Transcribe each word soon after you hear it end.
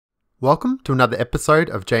Welcome to another episode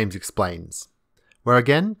of James Explains. We're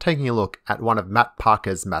again taking a look at one of Matt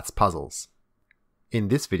Parker's maths puzzles. In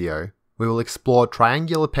this video, we will explore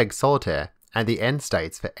triangular peg solitaire and the end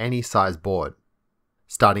states for any size board,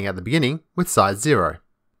 starting at the beginning with size 0.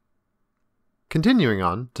 Continuing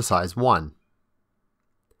on to size 1.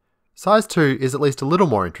 Size 2 is at least a little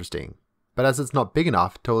more interesting, but as it's not big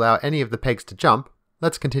enough to allow any of the pegs to jump,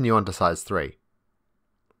 let's continue on to size 3.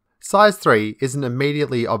 Size 3 isn't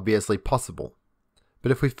immediately obviously possible,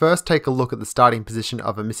 but if we first take a look at the starting position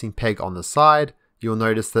of a missing peg on the side, you'll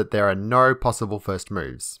notice that there are no possible first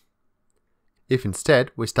moves. If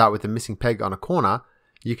instead we start with a missing peg on a corner,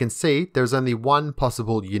 you can see there's only one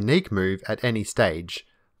possible unique move at any stage,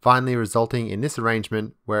 finally resulting in this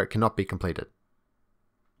arrangement where it cannot be completed.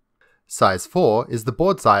 Size 4 is the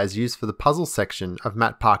board size used for the puzzle section of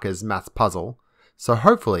Matt Parker's maths puzzle, so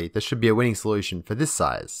hopefully there should be a winning solution for this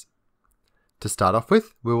size. To start off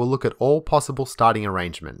with, we will look at all possible starting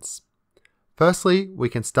arrangements. Firstly, we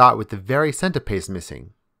can start with the very center piece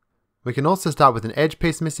missing. We can also start with an edge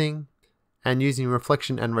piece missing, and using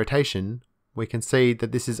reflection and rotation, we can see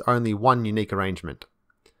that this is only one unique arrangement.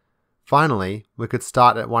 Finally, we could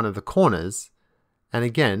start at one of the corners, and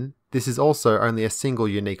again, this is also only a single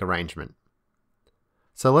unique arrangement.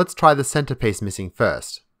 So let's try the center piece missing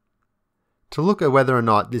first. To look at whether or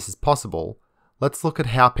not this is possible, let's look at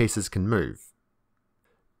how pieces can move.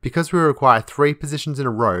 Because we require 3 positions in a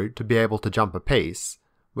row to be able to jump a piece,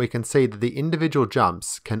 we can see that the individual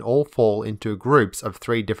jumps can all fall into groups of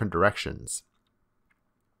 3 different directions.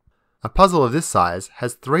 A puzzle of this size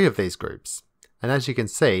has 3 of these groups, and as you can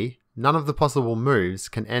see, none of the possible moves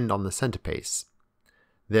can end on the centerpiece.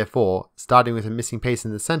 Therefore, starting with a missing piece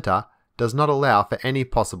in the center does not allow for any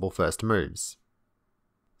possible first moves.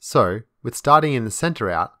 So, with starting in the center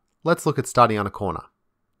out, let's look at starting on a corner.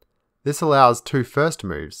 This allows 2 first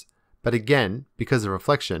moves, but again, because of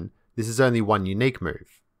reflection, this is only one unique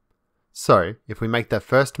move. So, if we make that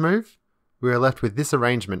first move, we are left with this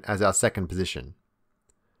arrangement as our second position.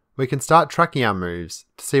 We can start tracking our moves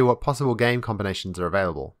to see what possible game combinations are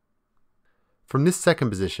available. From this second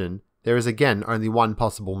position, there is again only one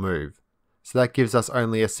possible move, so that gives us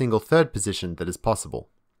only a single third position that is possible.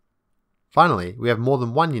 Finally, we have more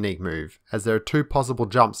than one unique move, as there are 2 possible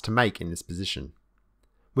jumps to make in this position.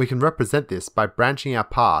 We can represent this by branching our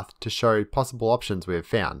path to show possible options we have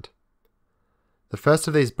found. The first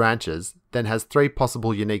of these branches then has 3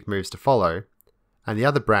 possible unique moves to follow, and the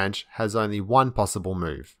other branch has only one possible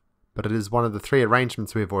move, but it is one of the 3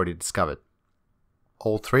 arrangements we have already discovered.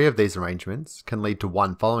 All 3 of these arrangements can lead to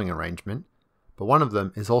one following arrangement, but one of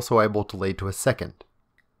them is also able to lead to a second.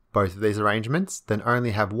 Both of these arrangements then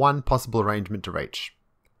only have one possible arrangement to reach.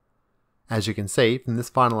 As you can see from this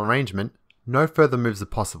final arrangement, no further moves are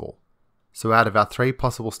possible, so out of our 3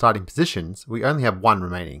 possible starting positions, we only have 1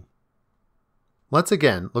 remaining. Let's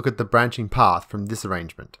again look at the branching path from this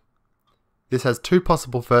arrangement. This has 2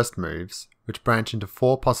 possible first moves, which branch into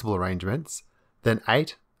 4 possible arrangements, then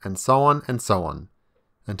 8, and so on,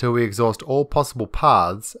 until we exhaust all possible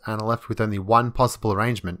paths and are left with only one possible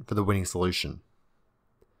arrangement for the winning solution.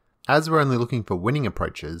 As we're only looking for winning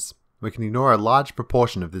approaches, we can ignore a large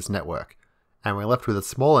proportion of this network, and we're left with a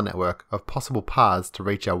smaller network of possible paths to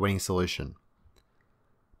reach our winning solution.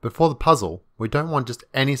 But for the puzzle, we don't want just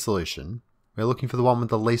any solution, we're looking for the one with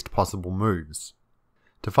the least possible moves.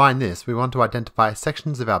 To find this, we want to identify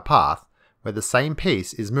sections of our path where the same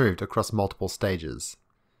piece is moved across multiple stages.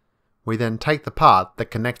 We then take the path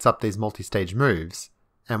that connects up these multi-stage moves,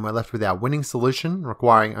 and we're left with our winning solution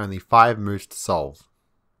requiring only 5 moves to solve.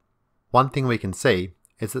 One thing we can see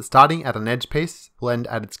is that starting at an edge piece will end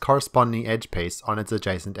at its corresponding edge piece on its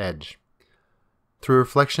adjacent edge. Through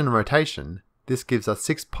reflection and rotation, this gives us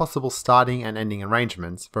 6 possible starting and ending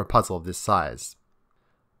arrangements for a puzzle of this size.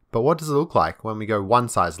 But what does it look like when we go one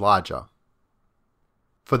size larger?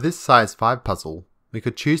 For this size 5 puzzle, we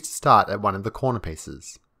could choose to start at one of the corner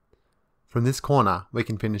pieces. From this corner, we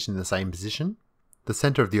can finish in the same position, the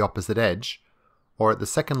center of the opposite edge, or at the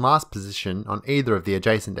second last position on either of the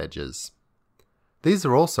adjacent edges. These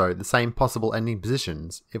are also the same possible ending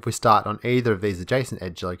positions if we start on either of these adjacent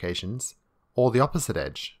edge locations, or the opposite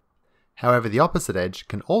edge. However, the opposite edge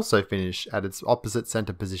can also finish at its opposite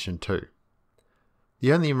center position too.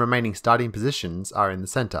 The only remaining starting positions are in the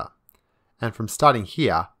center, and from starting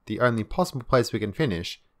here, the only possible place we can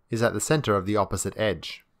finish is at the center of the opposite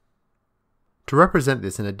edge. To represent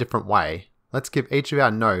this in a different way, let's give each of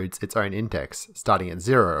our nodes its own index, starting at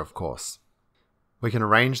 0 of course. We can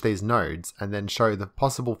arrange these nodes and then show the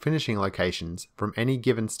possible finishing locations from any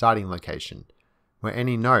given starting location, where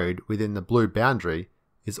any node within the blue boundary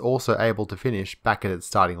is also able to finish back at its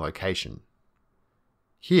starting location.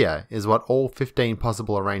 Here is what all 15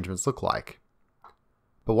 possible arrangements look like.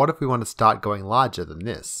 But what if we want to start going larger than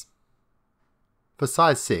this? For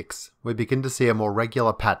size 6, we begin to see a more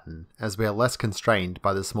regular pattern as we are less constrained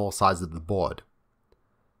by the small size of the board.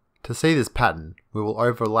 To see this pattern, we will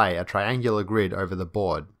overlay a triangular grid over the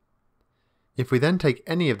board. If we then take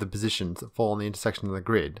any of the positions that fall on the intersection of the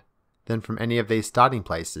grid, then from any of these starting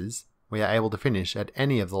places, we are able to finish at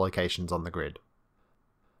any of the locations on the grid.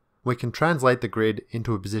 We can translate the grid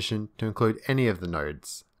into a position to include any of the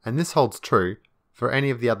nodes, and this holds true for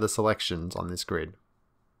any of the other selections on this grid.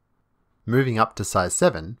 Moving up to size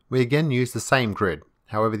 7, we again use the same grid,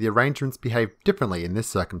 however the arrangements behave differently in this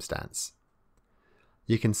circumstance.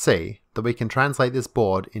 You can see that we can translate this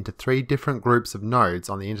board into 3 different groups of nodes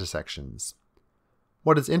on the intersections.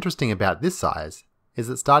 What is interesting about this size is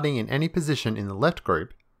that starting in any position in the left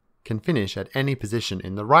group can finish at any position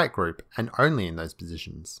in the right group and only in those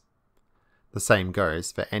positions. The same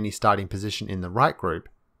goes for any starting position in the right group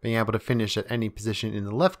being able to finish at any position in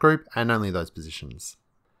the left group and only those positions.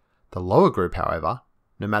 The lower group, however,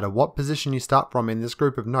 no matter what position you start from in this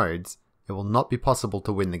group of nodes, it will not be possible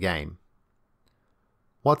to win the game.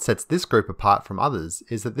 What sets this group apart from others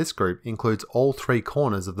is that this group includes all 3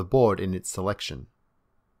 corners of the board in its selection.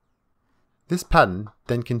 This pattern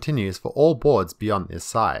then continues for all boards beyond this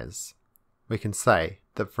size. We can say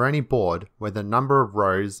that for any board where the number of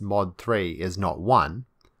rows mod 3 is not 1,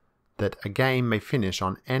 that a game may finish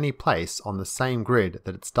on any place on the same grid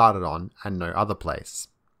that it started on and no other place.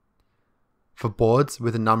 For boards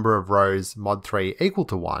with a number of rows mod 3 equal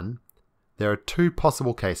to 1, there are 2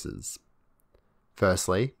 possible cases.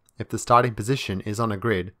 Firstly, if the starting position is on a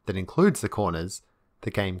grid that includes the corners,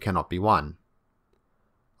 the game cannot be won.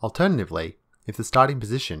 Alternatively, if the starting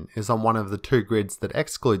position is on one of the 2 grids that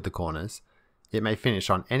exclude the corners, it may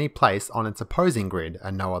finish on any place on its opposing grid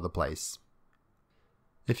and no other place.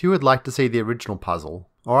 If you would like to see the original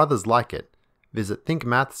puzzle, or others like it, visit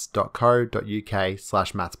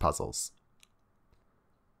thinkmaths.co.uk/mathspuzzles.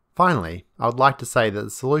 Finally, I would like to say that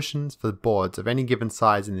the solutions for the boards of any given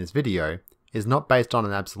size in this video is not based on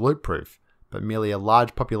an absolute proof, but merely a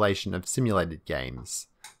large population of simulated games,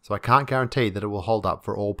 so I can't guarantee that it will hold up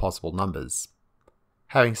for all possible numbers.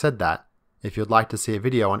 Having said that, if you'd like to see a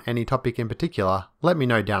video on any topic in particular, let me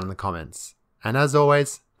know down in the comments. And as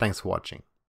always, thanks for watching.